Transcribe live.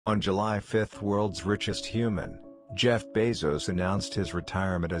On July 5, world's richest human, Jeff Bezos announced his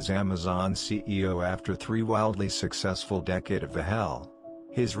retirement as Amazon CEO after 3 wildly successful decades of the hell.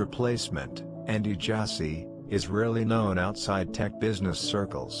 His replacement, Andy Jassy, is rarely known outside tech business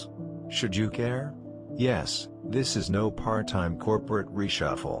circles. Should you care? Yes, this is no part-time corporate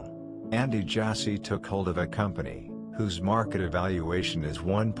reshuffle. Andy Jassy took hold of a company, whose market evaluation is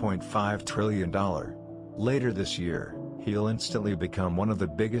 $1.5 trillion. Later this year, he'll instantly become one of the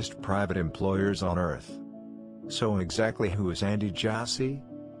biggest private employers on Earth. So exactly who is Andy Jassy?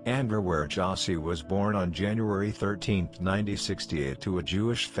 Andrew Jassy was born on January 13, 1968 to a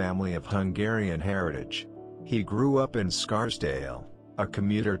Jewish family of Hungarian heritage. He grew up in Scarsdale, a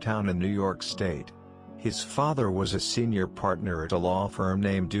commuter town in New York State. His father was a senior partner at a law firm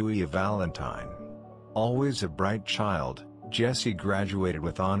named Dewey Valentine. Always a bright child, Jassy graduated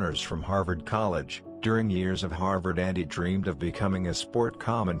with honors from Harvard College. During years of Harvard, Andy dreamed of becoming a sport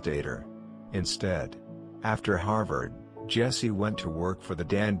commentator. Instead, after Harvard, Jassy went to work for the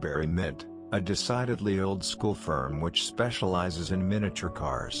Danbury Mint, a decidedly old-school firm which specializes in miniature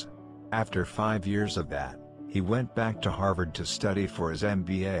cars. After 5 years of that, he went back to Harvard to study for his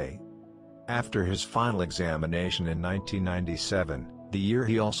MBA. After his final examination in 1997, the year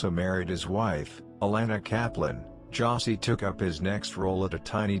he also married his wife, Alana Kaplan, Jassy took up his next role at a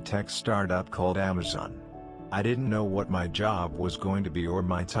tiny tech startup called Amazon. "I didn't know what my job was going to be or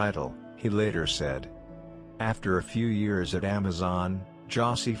my title," he later said. After a few years at Amazon,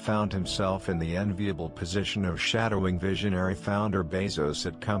 Jassy found himself in the enviable position of shadowing visionary founder Bezos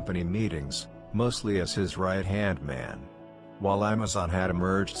at company meetings, mostly as his right-hand man. While Amazon had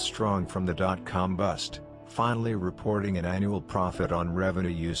emerged strong from the dot-com bust, finally reporting an annual profit on revenue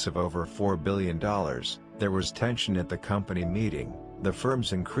use of over $4 billion, there was tension at the company meeting. The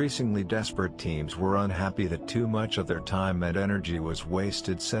firm's increasingly desperate teams were unhappy that too much of their time and energy was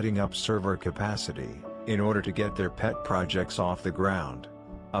wasted setting up server capacity, in order to get their pet projects off the ground.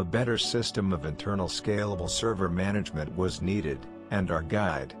 A better system of internal scalable server management was needed, and our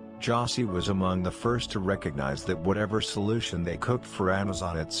guide, Jassy, was among the first to recognize that whatever solution they cooked for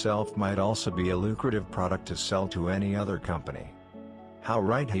Amazon itself might also be a lucrative product to sell to any other company. How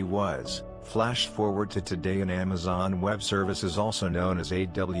right he was. Flash forward to today, and Amazon Web Services, also known as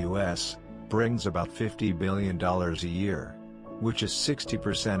AWS, brings about $50 billion a year, which is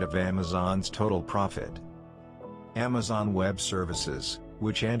 60% of Amazon's total profit. Amazon Web Services,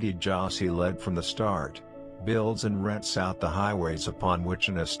 which Andy Jassy led from the start, builds and rents out the highways upon which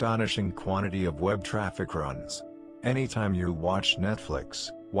an astonishing quantity of web traffic runs. Anytime you watch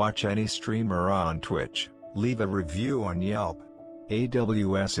Netflix, watch any streamer on Twitch, leave a review on Yelp,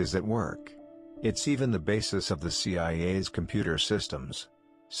 AWS is at work. It's even the basis of the CIA's computer systems.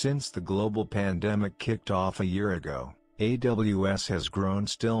 Since the global pandemic kicked off a year ago, AWS has grown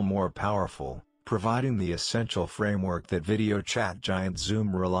still more powerful, providing the essential framework that video chat giant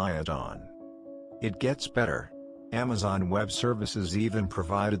Zoom relied on. It gets better. Amazon Web Services even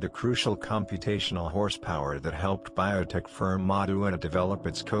provided the crucial computational horsepower that helped biotech firm Moderna develop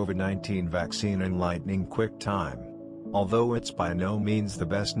its COVID-19 vaccine in lightning-quick time. Although it's by no means the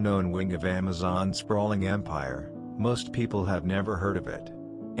best-known wing of Amazon's sprawling empire, most people have never heard of it.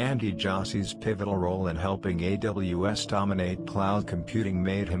 Andy Jassy's pivotal role in helping AWS dominate cloud computing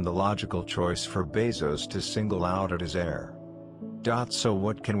made him the logical choice for Bezos to single out at his heir. So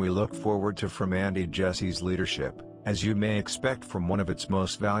what can we look forward to from Andy Jassy's leadership? As you may expect from one of its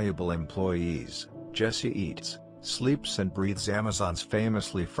most valuable employees, Jassy eats, sleeps and breathes Amazon's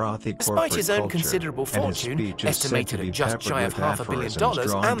famously frothy corporate Despite his own culture, considerable and his fortune, speech is said estimated to be at just peppered shy of with $500 million,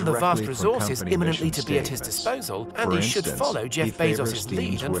 aphorisms drawn and the vast directly from resources company imminently mission to be at his statements. disposal, For Andy should instance, follow Jeff he favors Bezos' teams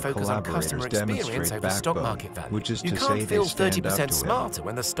lead and where focus on customer collaborators experience demonstrate over stock backbone, market value. which is You to can't say they feel stand up 30% to him. smarter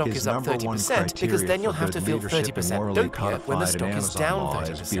when the stock His is up number one 30%, because then you'll criteria have for to good feel leadership and 30% morally dopier when the codified in stock is Amazon down law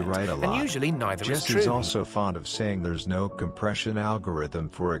is be right a 30%, lot. and usually neither is Jesse's true. also fond of saying there's no compression algorithm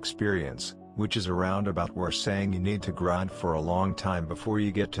for experience, which is a roundabout way of saying you need to grind for a long time before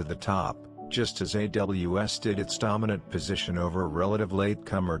you get to the top. Just as AWS did, its dominant position over a relative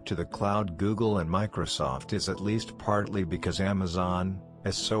latecomer to the cloud Google and Microsoft is at least partly because Amazon,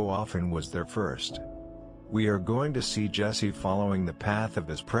 as so often, was there first. We are going to see Jassy following the path of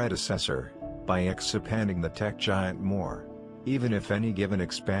his predecessor, by expanding the tech giant more. Even if any given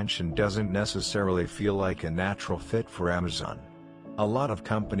expansion doesn't necessarily feel like a natural fit for Amazon. A lot of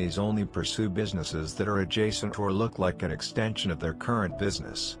companies only pursue businesses that are adjacent or look like an extension of their current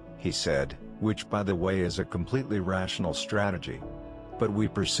business, he said, which by the way is a completely rational strategy. But we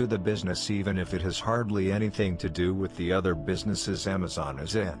pursue the business even if it has hardly anything to do with the other businesses Amazon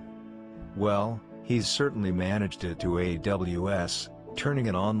is in. Well, he's certainly managed it to AWS, turning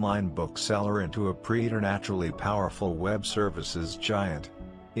an online bookseller into a preternaturally powerful web services giant.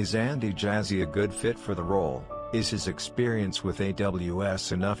 Is Andy Jassy a good fit for the role? Is his experience with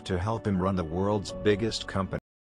AWS enough to help him run the world's biggest company?